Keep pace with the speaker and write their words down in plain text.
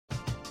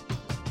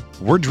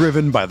We're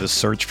driven by the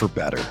search for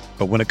better.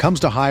 But when it comes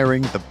to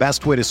hiring, the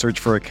best way to search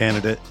for a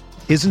candidate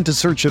isn't to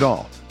search at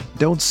all.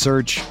 Don't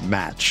search,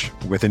 match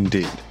with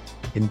Indeed.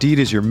 Indeed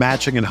is your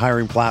matching and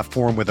hiring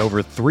platform with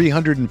over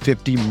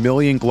 350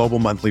 million global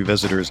monthly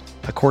visitors,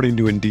 according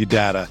to Indeed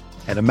data,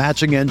 and a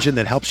matching engine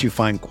that helps you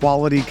find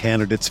quality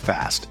candidates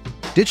fast.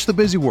 Ditch the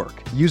busy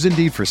work. Use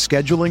Indeed for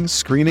scheduling,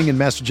 screening, and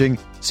messaging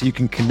so you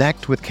can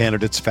connect with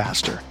candidates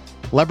faster.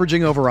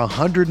 Leveraging over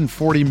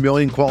 140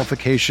 million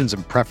qualifications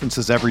and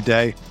preferences every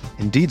day,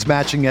 Indeed's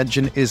matching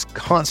engine is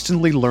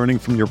constantly learning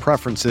from your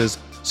preferences,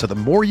 so the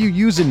more you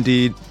use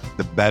Indeed,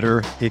 the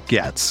better it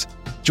gets.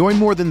 Join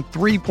more than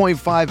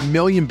 3.5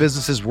 million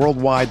businesses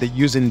worldwide that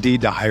use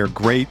Indeed to hire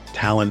great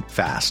talent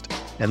fast.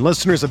 And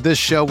listeners of this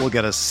show will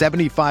get a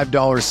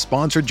 $75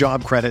 sponsored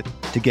job credit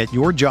to get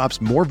your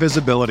jobs more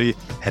visibility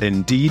at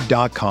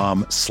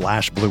Indeed.com/Blue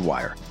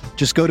Wire.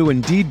 Just go to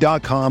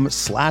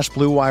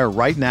Indeed.com/Blue Wire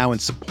right now and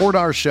support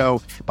our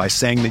show by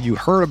saying that you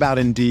heard about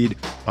Indeed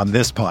on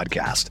this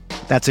podcast.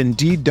 That's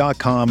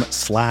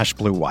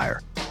Indeed.com/Blue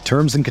Wire.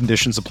 Terms and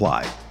conditions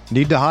apply.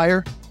 Need to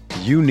hire?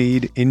 You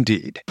need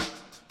Indeed.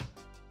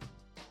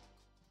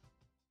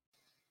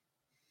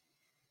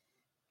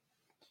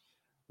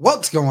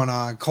 What's going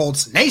on,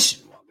 Colts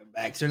Nation? Welcome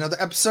back to another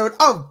episode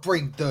of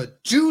Bring the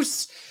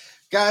Juice.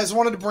 Guys,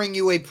 wanted to bring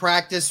you a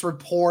practice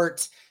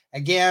report.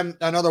 Again,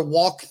 another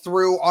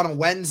walkthrough on a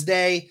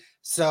Wednesday.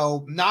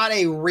 So not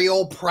a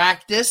real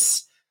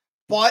practice,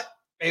 but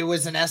it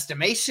was an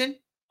estimation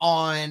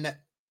on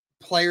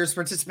players'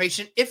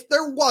 participation if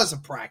there was a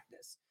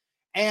practice.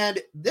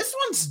 And this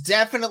one's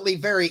definitely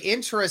very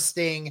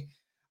interesting.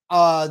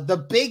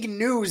 The big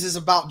news is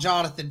about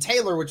Jonathan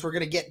Taylor, which we're going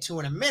to get to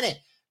in a minute.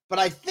 But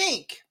I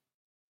think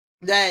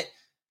that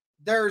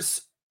there's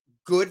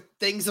good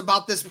things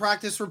about this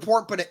practice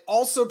report, but it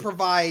also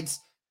provides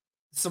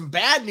some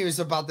bad news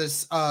about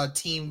this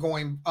team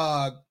going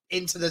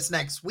into this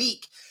next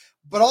week.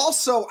 But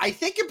also, I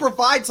think it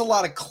provides a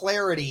lot of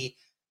clarity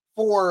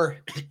for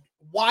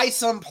why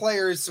some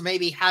players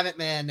maybe haven't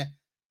been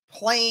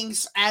playing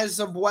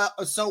so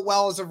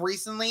well as of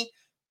recently.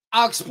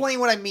 I'll explain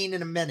what I mean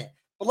in a minute.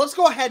 But let's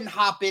go ahead and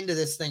hop into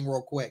this thing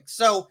real quick.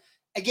 So,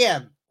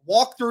 again,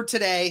 walk through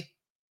today.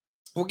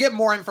 We'll get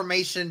more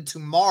information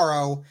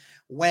tomorrow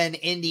when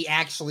Indy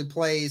actually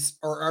plays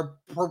or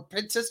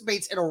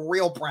participates in a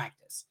real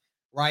practice,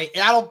 right?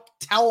 And that'll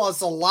tell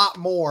us a lot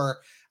more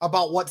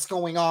about what's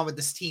going on with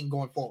this team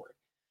going forward.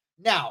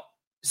 Now,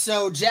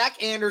 so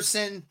Jack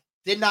Anderson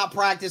did not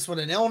practice with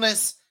an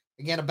illness.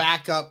 Again, a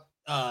backup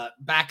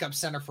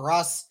center for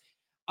us.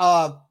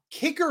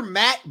 Kicker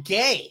Matt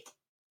Gay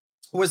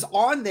was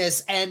on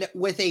this and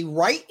with a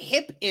right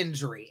hip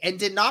injury and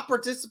did not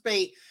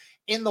participate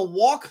in the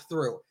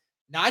walkthrough.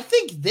 Now, I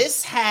think this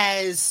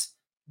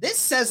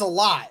says a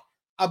lot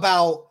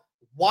about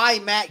why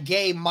Matt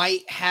Gay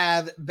might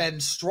have been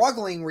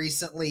struggling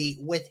recently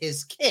with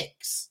his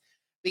kicks.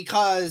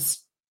 Because,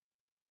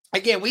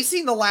 again, we've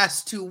seen the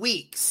last 2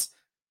 weeks,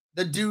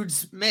 the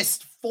dude's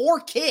missed 4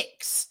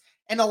 kicks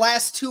in the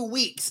last 2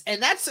 weeks.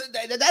 And that's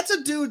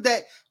a dude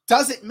that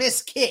doesn't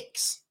miss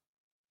kicks,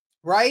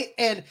 right?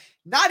 And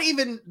not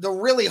even the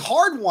really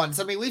hard ones.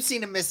 I mean, we've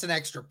seen him miss an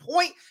extra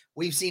point.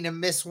 We've seen him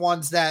miss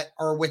ones that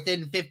are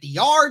within 50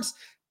 yards,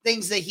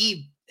 things that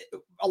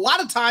a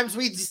lot of times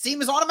we see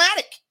him as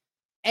automatic.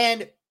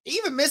 And he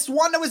even missed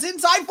one that was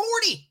inside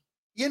 40,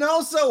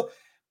 so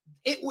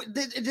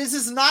this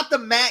is not the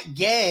Matt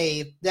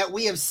Gay that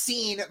we have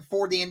seen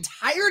for the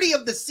entirety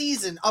of the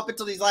season up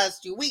until these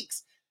last 2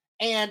 weeks.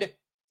 And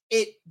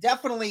it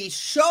definitely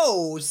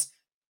shows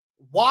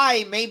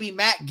why maybe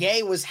Matt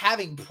Gay was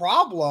having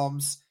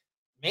problems.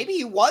 Maybe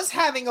he was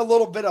having a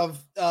little bit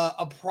of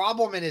a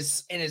problem in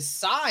his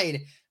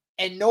side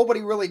and nobody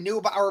really knew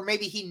about, or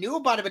maybe he knew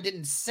about it but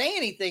didn't say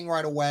anything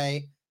right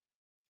away.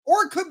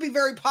 Or it could be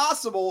very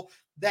possible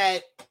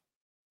that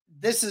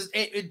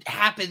it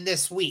happened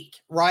this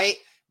week, right?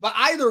 But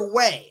either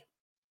way,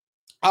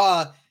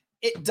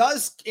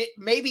 it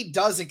maybe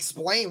does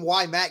explain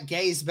why Matt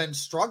Gay's been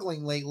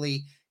struggling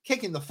lately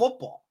kicking the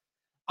football.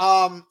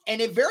 And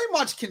it very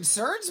much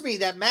concerns me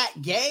that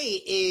Matt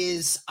Gay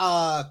is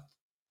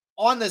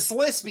on this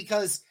list,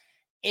 because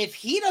if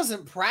he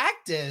doesn't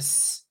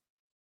practice,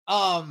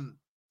 I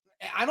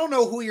don't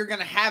know who you're going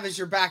to have as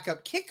your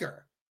backup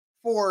kicker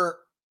for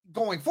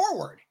going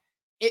forward.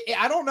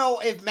 I don't know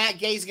if Matt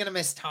Gay's going to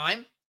miss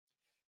time,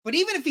 but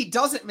even if he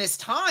doesn't miss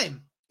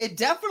time, it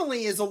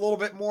definitely is a little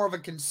bit more of a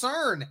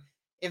concern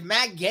if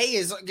Matt Gay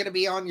is going to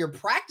be on your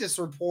practice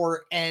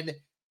report and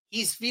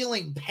he's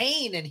feeling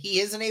pain and he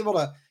isn't able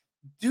to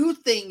do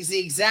things the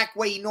exact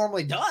way he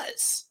normally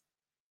does.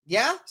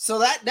 Yeah, so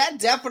that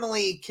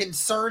definitely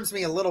concerns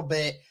me a little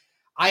bit.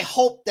 I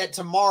hope that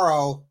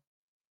tomorrow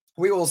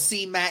we will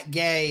see Matt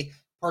Gay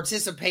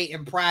participate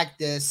in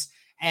practice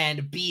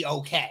and be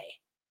okay.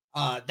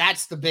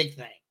 That's the big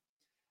thing.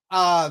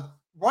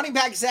 Running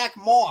back Zach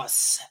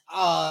Moss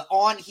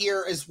on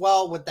here as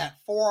well with that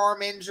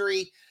forearm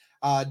injury.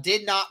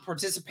 Did not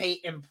participate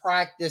in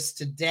practice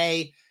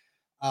today.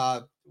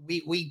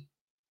 We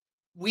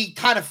we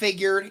kind of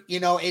figured,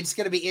 it's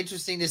going to be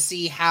interesting to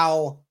see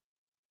how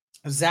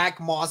Zach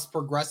Moss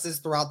progresses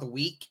throughout the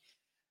week.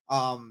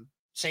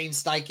 Shane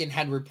Steichen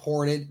had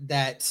reported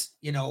that,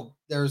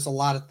 there's a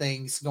lot of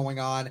things going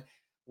on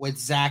with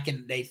Zach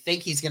and they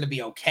think he's going to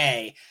be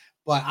okay,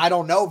 but I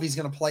don't know if he's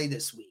going to play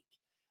this week.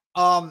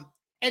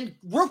 And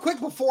real quick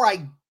before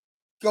I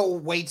go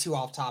way too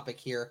off topic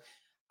here,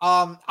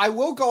 I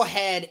will go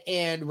ahead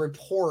and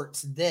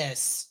report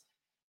this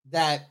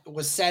that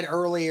was said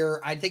earlier.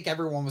 I think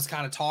everyone was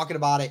kind of talking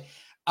about it.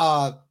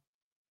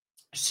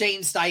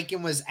 Shane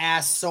Steichen was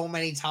asked so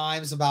many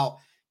times about,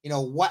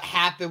 what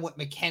happened with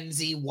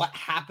McKenzie, what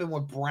happened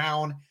with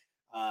Brown.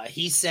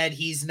 He said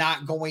he's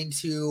not going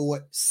to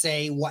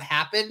say what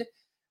happened.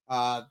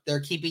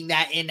 They're keeping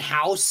that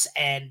in-house,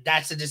 and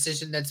that's a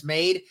decision that's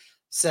made.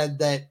 Said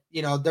that,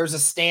 there's a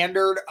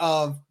standard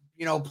of,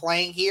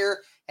 playing here.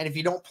 And if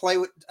you don't play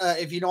with,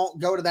 if you don't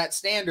go to that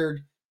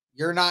standard,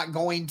 you're not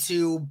going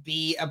to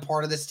be a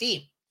part of this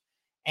team.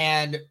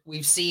 And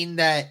we've seen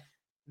that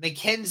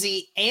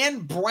McKenzie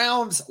and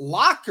Brown's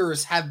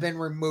lockers have been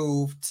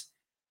removed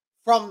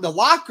from the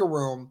locker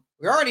room.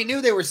 We already knew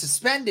they were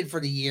suspended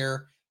for the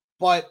year,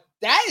 but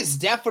that is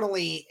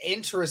definitely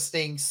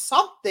interesting.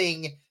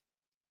 Something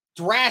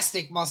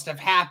drastic must have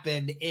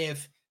happened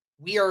if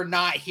we are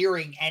not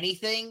hearing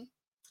anything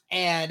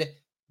and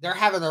they're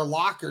having their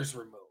lockers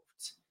removed.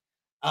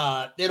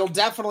 It'll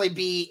definitely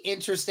be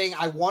interesting.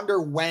 I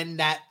wonder when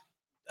that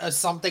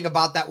something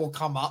about that will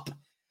come up.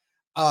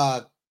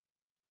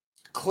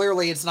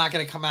 Clearly, it's not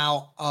going to come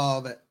out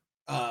of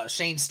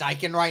Shane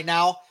Steichen right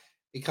now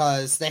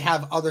because they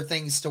have other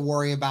things to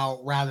worry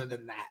about rather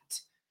than that.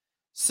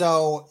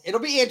 So it'll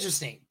be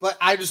interesting. But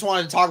I just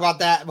wanted to talk about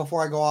that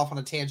before I go off on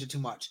a tangent too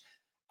much.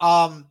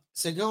 Saguna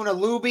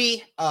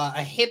Luby,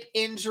 a hip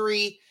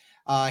injury.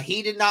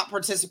 He did not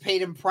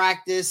participate in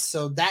practice,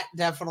 so that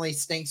definitely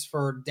stinks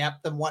for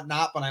depth and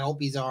whatnot, but I hope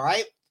he's all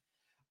right.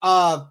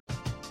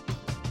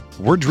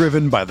 We're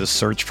driven by the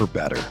search for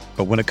better.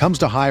 But when it comes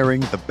to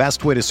hiring, the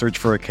best way to search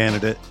for a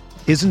candidate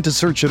isn't to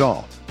search at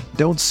all.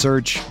 Don't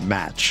search,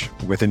 match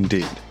with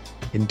Indeed.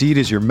 Indeed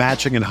is your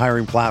matching and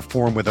hiring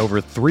platform with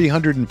over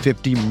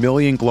 350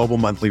 million global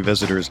monthly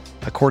visitors,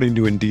 according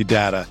to Indeed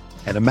data,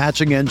 and a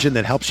matching engine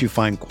that helps you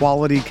find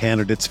quality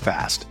candidates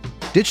fast.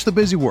 Ditch the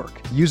busy work.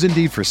 Use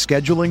Indeed for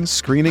scheduling,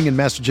 screening, and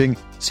messaging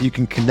so you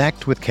can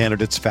connect with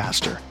candidates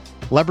faster.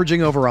 Leveraging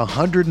over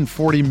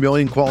 140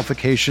 million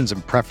qualifications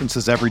and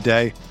preferences every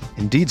day,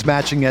 Indeed's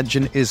matching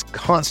engine is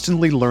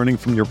constantly learning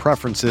from your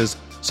preferences,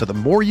 so the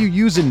more you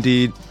use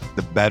Indeed,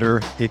 the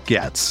better it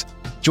gets.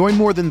 Join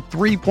more than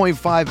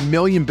 3.5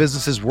 million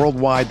businesses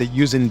worldwide that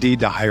use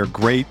Indeed to hire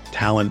great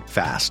talent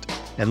fast.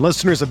 And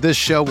listeners of this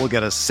show will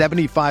get a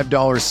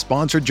 $75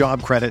 sponsored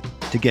job credit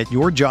to get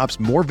your jobs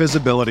more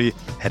visibility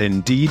at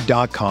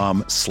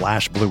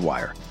Indeed.com/Blue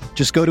Wire.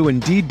 Just go to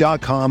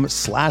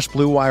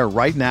Indeed.com/Blue Wire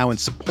right now and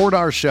support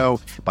our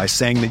show by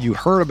saying that you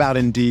heard about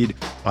Indeed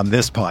on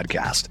this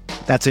podcast.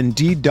 That's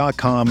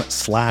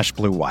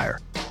Indeed.com/Blue Wire.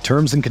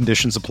 Terms and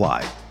conditions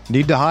apply.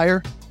 Need to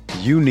hire?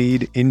 You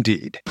need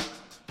Indeed.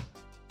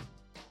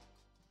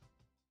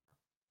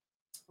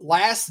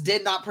 Last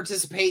did not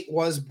participate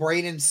was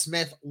Braden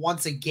Smith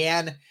once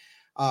again.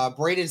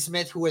 Braden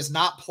Smith, who has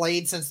not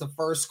played since the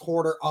first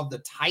quarter of the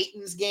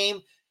Titans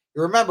game.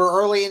 You remember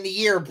early in the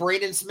year,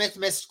 Braden Smith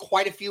missed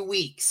quite a few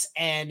weeks,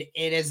 and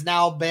it has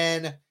now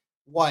been,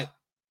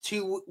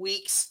 2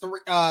 weeks?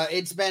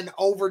 It's been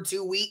over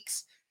 2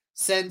 weeks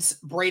since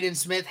Braden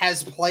Smith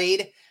has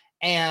played,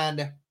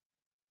 and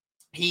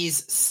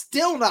he's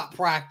still not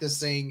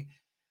practicing.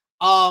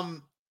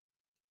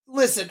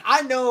 Listen,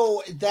 I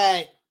know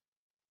that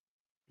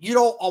you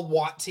don't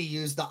want to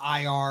use the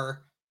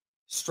IR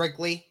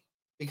strictly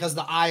because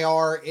the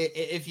IR,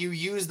 if you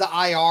use the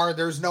IR,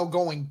 there's no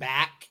going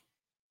back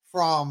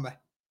from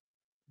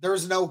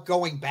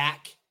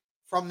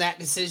that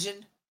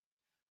decision.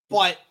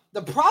 But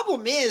the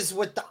problem is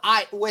we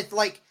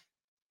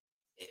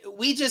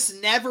just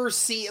never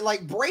see,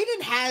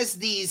 Braden has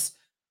these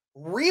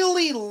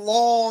really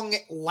long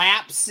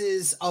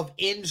lapses of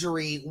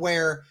injury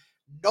where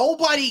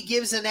nobody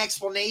gives an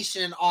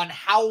explanation on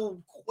how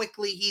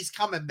quickly he's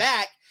coming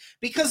back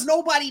because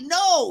nobody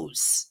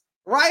knows,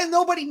 right?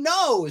 Nobody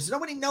knows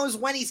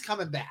when he's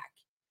coming back.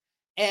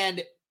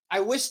 And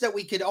I wish that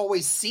we could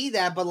always see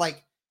that, but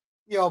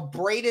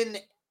Braden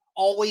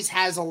always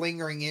has a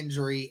lingering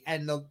injury,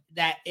 and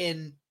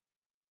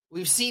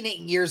we've seen it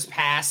in years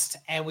past,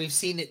 and we've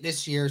seen it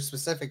this year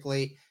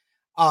specifically.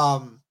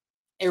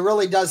 It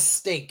really does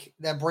stink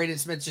that Braden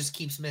Smith just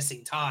keeps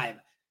missing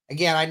time.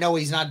 Again, I know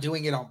he's not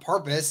doing it on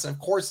purpose, of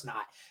course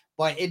not,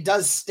 but it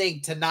does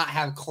stink to not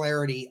have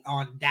clarity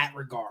on that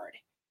regard.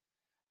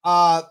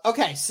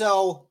 Okay,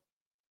 so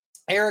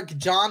Eric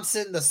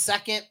Johnson, the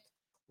second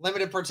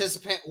limited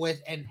participant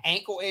with an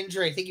ankle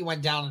injury. I think he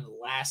went down in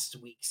last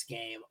week's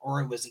game,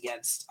 or it was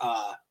against,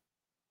 I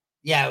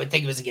would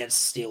think it was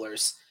against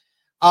Steelers.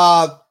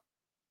 On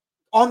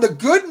the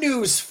good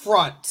news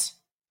front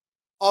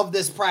of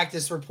this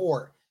practice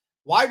report,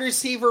 wide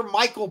receiver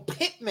Michael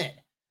Pittman,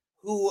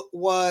 who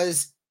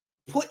was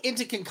put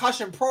into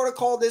concussion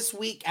protocol this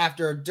week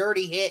after a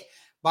dirty hit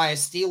by a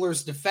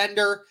Steelers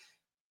defender.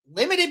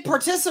 Limited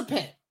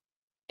participant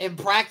in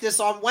practice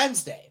on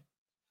Wednesday.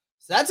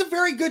 So that's a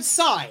very good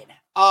sign.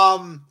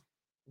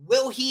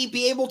 Will he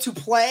be able to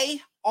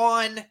play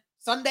on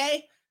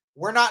Sunday?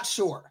 We're not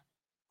sure.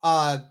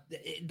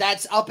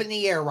 That's up in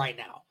the air right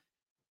now.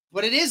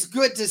 But it is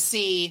good to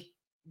see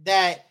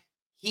that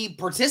he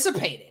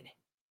participated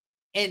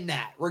in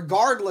that,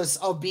 regardless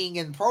of being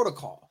in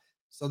protocol.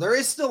 So there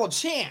is still a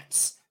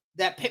chance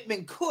that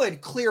Pittman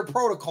could clear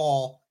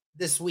protocol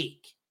this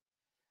week.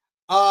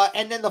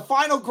 And then the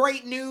final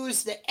great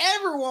news that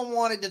everyone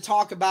wanted to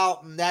talk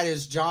about, and that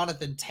is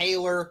Jonathan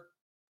Taylor.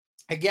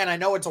 Again, I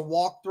know it's a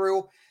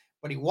walkthrough,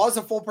 but he was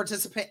a full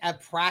participant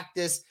at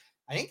practice.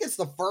 I think it's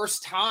the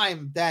first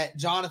time that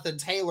Jonathan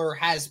Taylor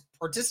has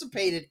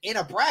participated in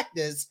a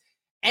practice,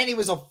 and he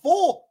was a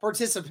full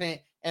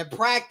participant at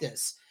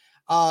practice.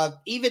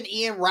 Even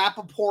Ian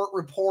Rappaport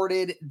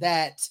reported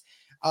that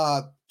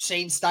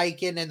Shane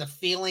Steichen and the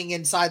feeling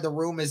inside the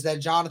room is that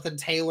Jonathan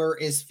Taylor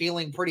is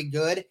feeling pretty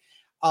good.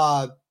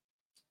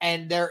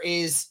 And there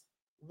is,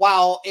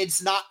 while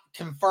it's not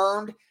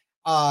confirmed,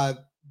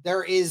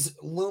 there is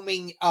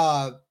looming,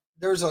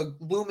 there's a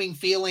looming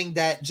feeling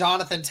that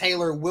Jonathan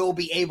Taylor will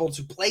be able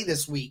to play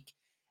this week.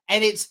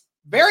 And it's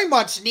very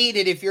much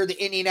needed if you're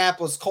the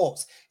Indianapolis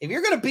Colts. If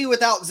you're going to be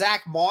without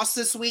Zach Moss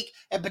this week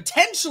and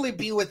potentially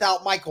be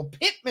without Michael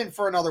Pittman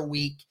for another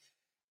week,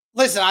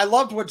 listen, I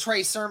loved what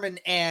Trey Sermon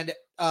and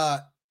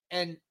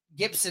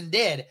Gibson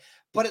did,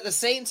 but at the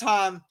same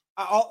time,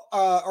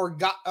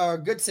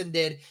 Goodson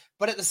did,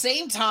 but at the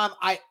same time,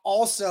 I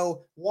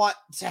also want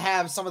to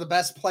have some of the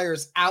best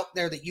players out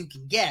there that you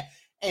can get.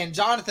 And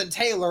Jonathan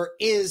Taylor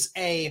is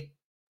a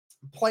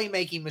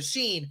playmaking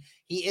machine.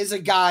 He is a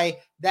guy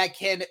that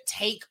can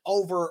take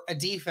over a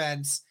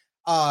defense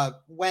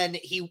when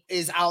he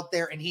is out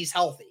there and he's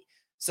healthy.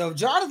 So if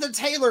Jonathan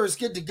Taylor is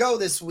good to go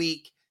this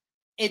week,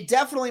 it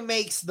definitely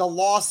makes the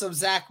loss of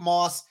Zach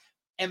Moss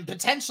and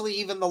potentially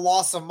even the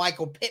loss of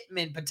Michael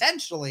Pittman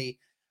potentially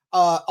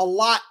a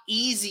lot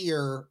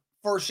easier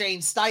for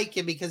Shane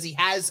Steichen because he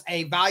has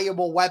a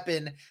valuable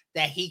weapon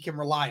that he can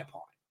rely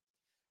upon.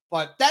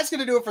 But that's going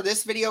to do it for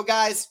this video,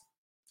 guys.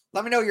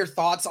 Let me know your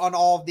thoughts on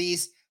all of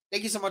these.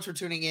 Thank you so much for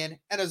tuning in.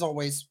 And as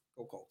always,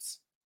 go Colts.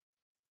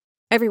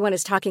 Everyone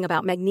is talking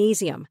about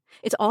magnesium.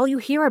 It's all you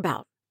hear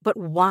about. But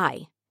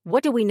why?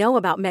 What do we know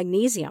about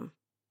magnesium?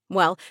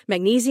 Well,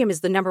 magnesium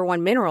is the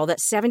 #1 mineral that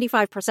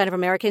 75% of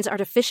Americans are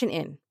deficient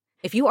in.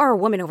 If you are a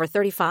woman over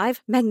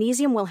 35,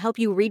 magnesium will help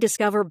you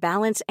rediscover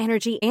balance,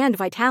 energy, and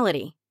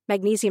vitality.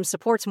 Magnesium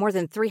supports more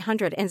than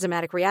 300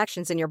 enzymatic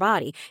reactions in your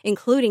body,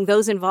 including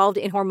those involved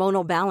in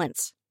hormonal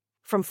balance.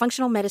 From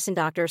functional medicine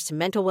doctors to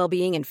mental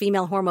well-being and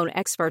female hormone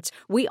experts,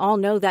 we all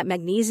know that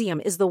magnesium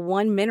is the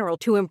one mineral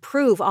to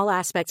improve all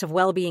aspects of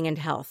well-being and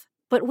health.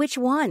 But which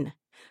one?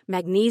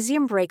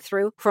 Magnesium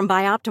Breakthrough from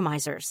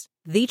Bioptimizers,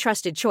 the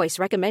trusted choice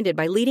recommended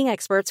by leading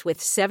experts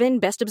with 7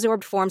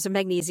 best-absorbed forms of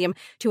magnesium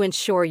to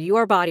ensure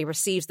your body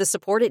receives the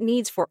support it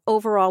needs for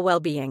overall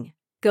well-being.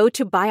 Go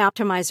to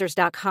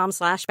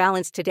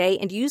bioptimizers.com/balance today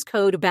and use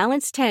code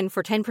BALANCE10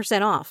 for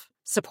 10% off.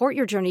 Support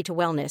your journey to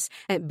wellness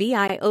at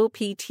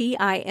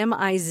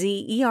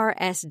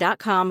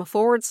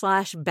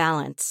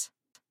bioptimizers.com/balance.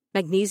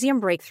 Magnesium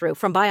Breakthrough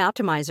from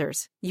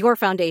Bioptimizers, your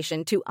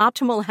foundation to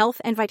optimal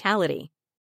health and vitality.